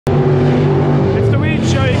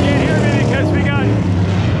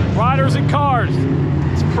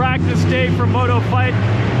practice day for MotoCar Fite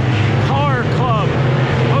Klub.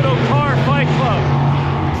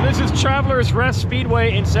 So this is Travelers Rest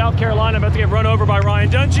Speedway in South Carolina. I'm about to get run over by Ryan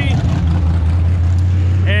Dungey.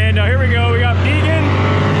 And here we go. We got Deegan.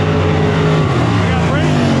 We got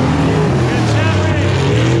Brayton. We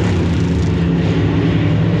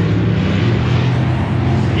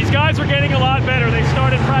got These guys are getting a lot better. They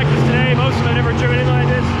started practice today. Most of them never driven anything like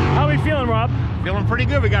this. How are we feeling, Rob? Feeling pretty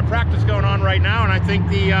good. We got practice going on right now, and I think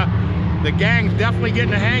the gang's definitely getting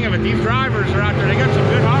the hang of it. These drivers are out there. They got some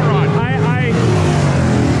good hot rods.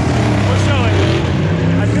 We'll show it.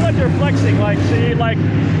 I feel like they're flexing. Like, see, like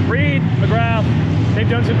Reed, McGrath, they've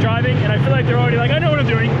done some driving, and I feel like they're already like, I know what I'm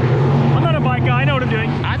doing. I'm not a bike guy. I know what I'm doing.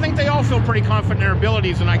 I think they all feel pretty confident in their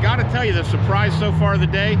abilities, and I got to tell you, the surprise so far of the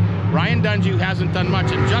day, Ryan Dunge hasn't done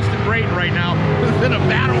much, and Justin Brayton right now is in a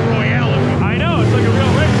battle royale. I know, it's like a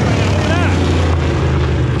real race right now. Look at that.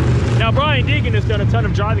 Now, Brian Deegan has done a ton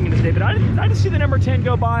of driving in this day, but I didn't see the number 10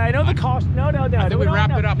 go by. I know the cost. No. I think we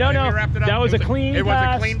wrapped it up. No. That was a clean pass. It was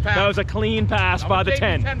a clean pass. That was a clean pass by the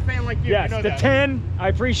 10. I'm a 10 fan like you. Yes, you know the that. 10. I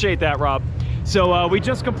appreciate that, Rob. So we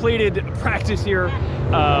just completed practice here.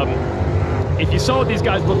 If you saw what these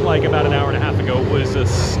guys looked like about an hour and a half ago, it was a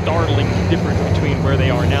startling difference between where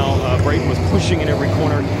they are now. Brayton was pushing in every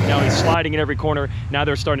corner. Now he's sliding in every corner. Now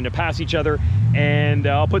they're starting to pass each other. And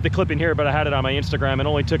I'll put the clip in here, but I had it on my Instagram. It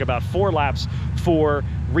only took about 4 laps for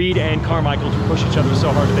Reed and Carmichael to push each other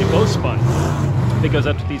so hard that they both spun. Because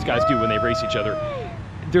that's what these guys do when they race each other.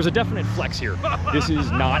 There's a definite flex here. This is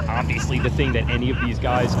not obviously the thing that any of these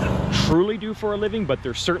guys truly do for a living, but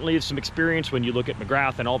there certainly is some experience when you look at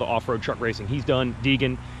McGrath and all the off-road truck racing he's done.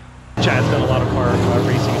 Deegan, Chad's done a lot of car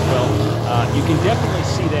racing as well. You can definitely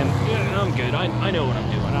see them, yeah, I'm good, I know what I'm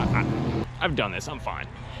doing. I've done this, I'm fine.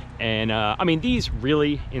 And I mean, these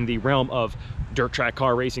really, in the realm of dirt track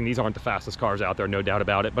car racing, these aren't the fastest cars out there, no doubt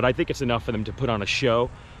about it, but I think it's enough for them to put on a show,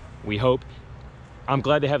 we hope. I'm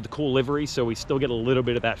glad they have the cool livery, so we still get a little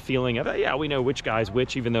bit of that feeling of, yeah, we know which guy's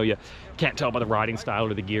which, even though you can't tell by the riding style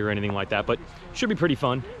or the gear or anything like that, but should be pretty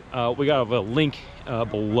fun. We got a link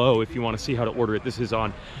below if you want to see how to order it. This is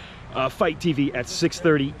on Fight TV at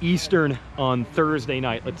 6:30 Eastern on Thursday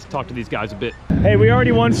night. Let's talk to these guys a bit. Hey, we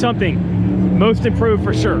already won something. Most improved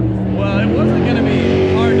for sure. Well, it wasn't going to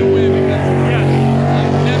be hard to win because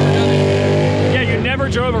I've never done it. Yeah, you never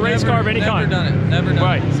drove a race car of any kind. Never done it. Never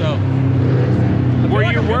done it. So. Were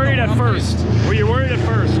you worried at first? Were you worried at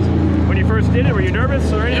first? When you first did it, were you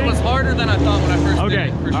nervous or anything? It was harder than I thought when I first did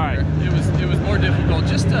it, for sure. Right. It was more difficult.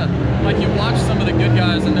 Just to, like, you watch some of the good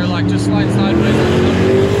guys and they're like, just slide sideways.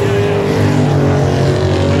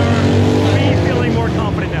 Are you feeling more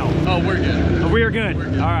confident now? Oh, we're good. We're good.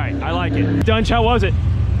 All right, I like it. Dunge, how was it?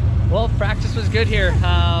 Well, practice was good here.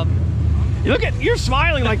 You're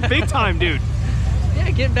smiling like big time, dude.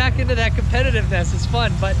 Yeah, getting back into that competitiveness is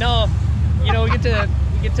fun, but no. You know, we get to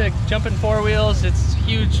jump in 4 wheels. It's a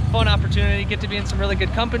huge, fun opportunity. Get to be in some really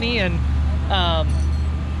good company, and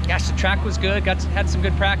gosh, the track was good. Had some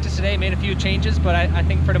good practice today. Made a few changes, but I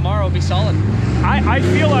think for tomorrow it'll be solid. I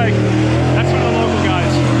feel like that's one of the local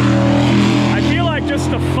guys. I feel like just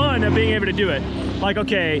the fun of being able to do it. Like,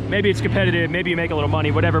 okay, maybe it's competitive, maybe you make a little money,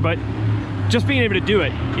 whatever, but just being able to do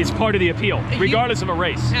it is part of the appeal, regardless of a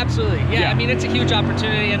race. Absolutely, yeah. I mean, it's a huge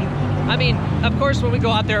opportunity, and I mean, of course, when we go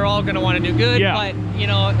out there, we're all going to want to do good, but, you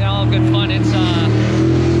know, all good fun. It's awesome.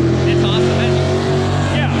 It's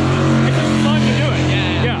just fun to do it.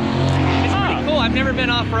 Yeah. It's pretty cool. I've never been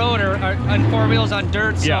off-road or on 4 wheels on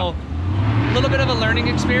dirt, so a little bit of a learning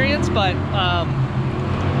experience, but,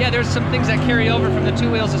 yeah, there's some things that carry over from the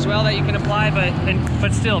 2 wheels as well that you can apply,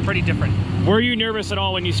 but still pretty different. Were you nervous at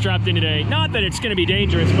all when you strapped in today? Not that it's going to be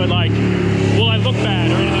dangerous, but like, will I look bad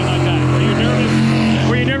or anything like that? Were you nervous?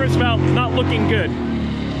 Were you nervous about not looking good?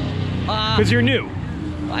 Because you're new.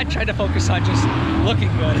 I tried to focus on just looking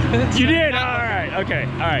good. You did? All right. Okay.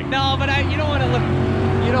 All right. No, but you don't want to look.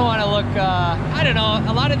 You don't want to look. I don't know.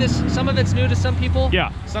 A lot of this, some of it's new to some people.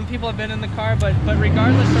 Yeah. Some people have been in the car, but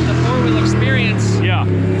regardless of the 4-wheel experience,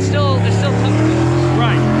 it's still tough for me.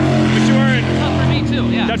 Right. But you weren't. Tough for me too.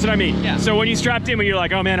 Yeah. That's what I mean. Yeah. So when you strapped in, when you're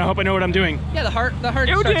like, oh man, I hope I know what I'm doing. Yeah, the heart.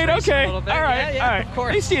 You did. Okay. All right. Yeah, all right. Of course.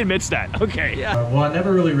 At least he admits that. Okay. Yeah. Well, I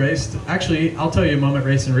never really raced. Actually, I'll tell you a moment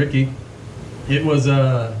racing Ricky. It was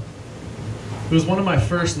one of my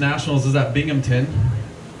first nationals. Is at Binghamton,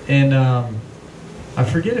 and I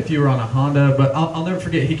forget if you were on a Honda, but I'll never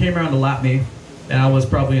forget. He came around to lap me, and I was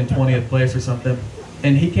probably in 20th place or something.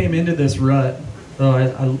 And he came into this rut. So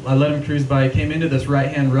I let him cruise by. He came into this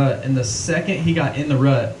right-hand rut, and the second he got in the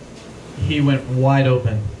rut, he went wide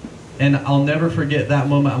open. And I'll never forget that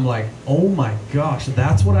moment. I'm like, oh my gosh,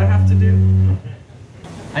 that's what I have to do?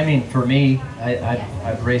 I mean, for me,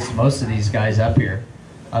 I've raced most of these guys up here.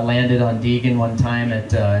 I landed on Deegan one time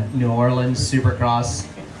at New Orleans Supercross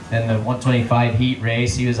in the 125 heat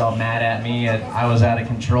race. He was all mad at me. I was out of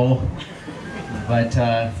control, but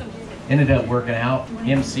ended up working out.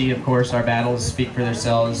 MC, of course, our battles speak for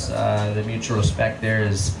themselves. The mutual respect there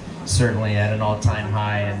is certainly at an all-time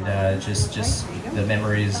high, and just the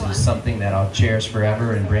memories is something that I'll cherish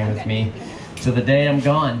forever and bring with me to the day I'm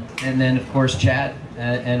gone. And then, of course, Chad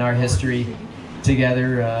and our history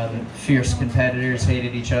together, fierce competitors,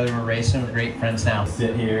 hated each other, we're racing, we're great friends now.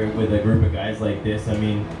 Sit here with a group of guys like this. I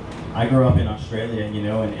mean, I grew up in Australia, you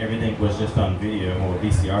know, and everything was just on video, or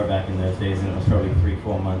VCR back in those days, and it was probably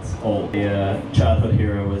 3-4 months old. The childhood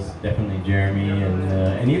hero was definitely Jeremy,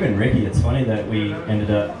 and even Ricky. It's funny that we ended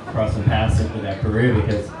up crossing paths into that career,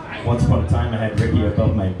 because once upon a time I had Ricky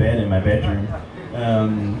above my bed in my bedroom.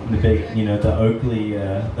 The big, you know, the Oakley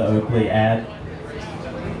ad.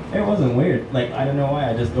 It wasn't weird. Like, I don't know why.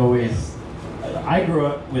 I just always. I grew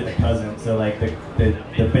up with a cousin, so like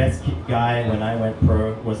the best guy when I went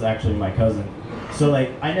pro was actually my cousin. So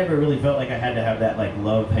like I never really felt like I had to have that like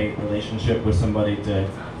love-hate relationship with somebody to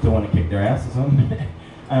want to kick their ass or something.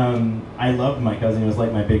 I loved my cousin. He was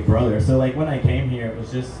like my big brother. So like when I came here, it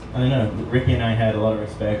was just, I don't know, Ricky and I had a lot of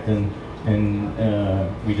respect, and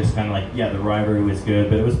we just kind of like, yeah, the rivalry was good,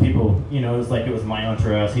 but it was people, you know, it was like it was my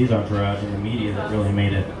entourage, his entourage, and the media that really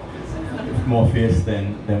made it more fierce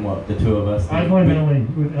than what the two of us did. I blame Ellie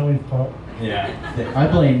with Ellie's fault. Yeah. I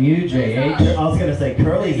blame you, J.H. I was gonna say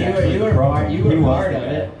Curly's actually you were the problem. you were He part was of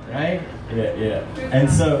it, right? Yeah. And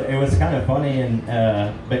so it was kind of funny, and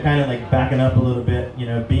but kind of like backing up a little bit, you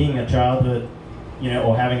know, being a childhood, you know,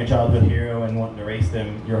 or having a childhood hero and wanting to race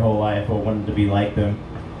them your whole life or wanting to be like them.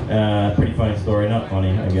 Pretty funny story, not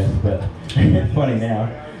funny, I guess, but funny now.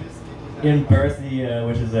 In Bercy,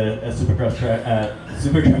 which is a supercross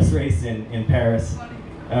race in Paris,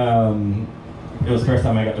 it was the first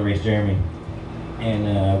time I got to race Jeremy,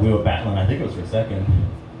 and we were battling. I think it was for second.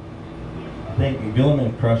 I think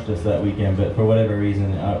Gilliman crushed us that weekend, but for whatever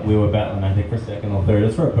reason, we were battling. I think for second or third. It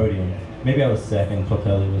was for a podium. Maybe I was second.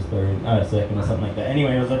 Flatelli was third. Second or something like that.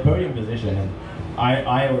 Anyway, it was a podium position, and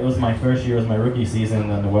it was my first year, it was my rookie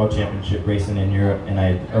season on the World Championship racing in Europe, and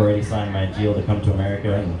I had already signed my deal to come to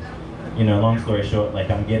America. And you know, long story short, like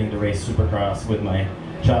I'm getting to race Supercross with my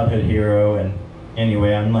childhood hero, and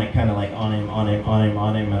anyway, I'm like kind of like on him,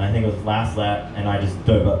 and I think it was last lap, and I just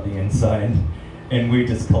dove up the inside, and we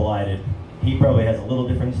just collided. He probably has a little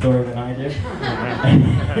different story than I do.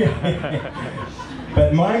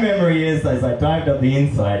 But my memory is, as I dived up the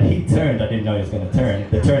inside, he turned. I didn't know he was going to turn.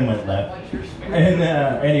 The turn went left. And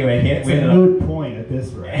anyway, it's a moot point at this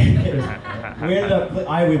rate. we ended up,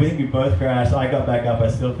 we think we both crashed. I got back up. I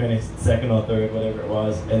still finished second or third, whatever it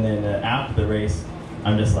was. And then after the race,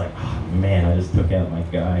 I'm just like, oh man, I just took out my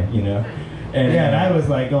guy, you know? And, yeah, and I was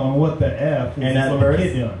like going, what the F is this little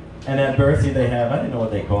kid doing? And at Bercy they have, I don't know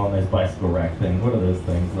what they call them, those bicycle rack things. What are those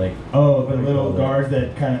things? Like, oh, the little guards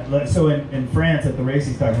that kind of, so in France at the race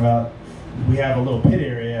he's talking about, we have a little pit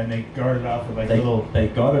area and they guard it off with like They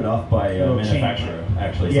guard it off by a manufacturer,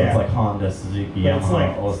 actually. So it's like Honda, Suzuki, Yamaha, it's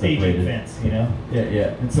like all staging separated. Fence, you know?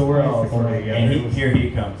 Yeah. And so we're all sort of together. And here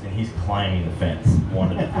he comes, and he's climbing the fence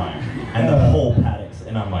one at a time. And the whole paddock's,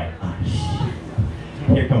 and I'm like, oh shit.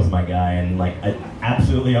 Here comes my guy, and like I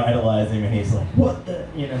absolutely idolize him, and he's like, what the,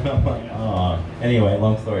 you know, I'm like, oh. Anyway,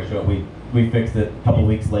 long story short, we fixed it a couple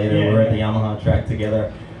weeks later. We're at the Yamaha track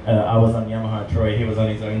together. I was on Yamaha Troy, he was on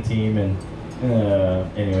his own team, and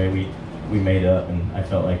anyway, we made up, and I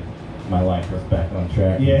felt like my life was back on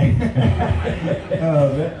track. Yeah.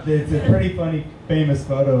 It's a pretty funny, famous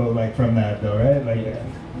photo like from that though, right? Like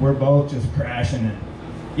we're both just crashing, and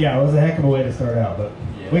yeah, it was a heck of a way to start out, but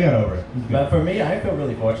we got over it. But for me, I feel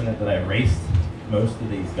really fortunate that I raced most of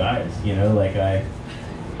these guys, you know, like I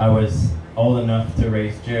was old enough to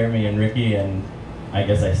race Jeremy and Ricky, and I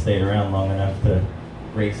guess I stayed around long enough to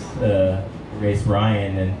race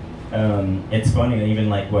Ryan. And it's funny, even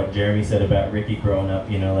like what Jeremy said about Ricky growing up,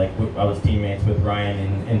 you know, like I was teammates with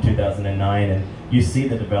Ryan in 2009, and you see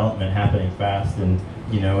the development happening fast, and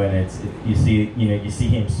you know, and you see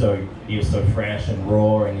him he was so fresh and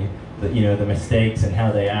raw, and the mistakes and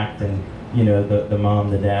how they act, and you know, the mom,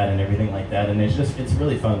 the dad, and everything like that. And it's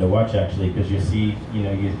really fun to watch, actually, because you see, you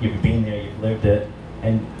know, you've been there, you've lived it,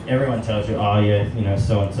 and everyone tells you, oh yeah, you know,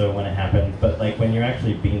 so and so when it happened. But like when you're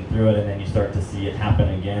actually being through it, and then you start to see it happen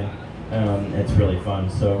again, it's really fun.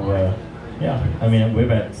 So yeah, I mean, we've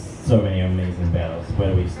had so many amazing battles. Where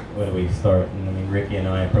do we start? And I mean, Ricky and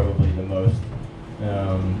I are probably the most.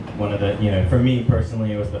 One of the, you know, for me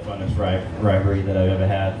personally, it was the funnest rivalry that I've ever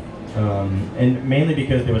had. And mainly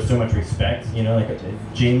because there was so much respect, you know, like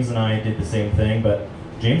James and I did the same thing, but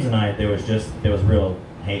James and I, there was real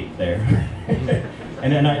hate there.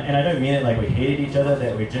 and I don't mean it like we hated each other,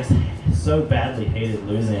 that we just so badly hated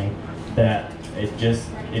losing that it just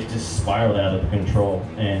spiraled out of control.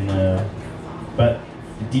 And but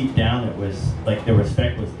deep down it was like the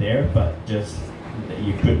respect was there, but just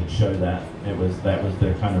you couldn't show that. That was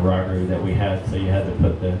the kind of rivalry that we had, so you had to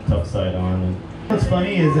put the tough side on. And what's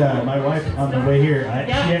funny is my wife on the way here,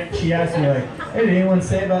 she asked me like, "Hey, did anyone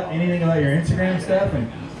say anything about your Instagram stuff?"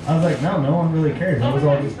 And I was like, "No, no one really cares. It was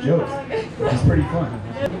all just jokes." It's pretty fun.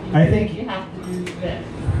 I think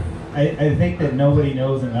I think that nobody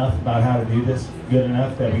knows enough about how to do this good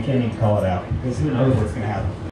enough that we can't even call it out, because who knows what's going to happen.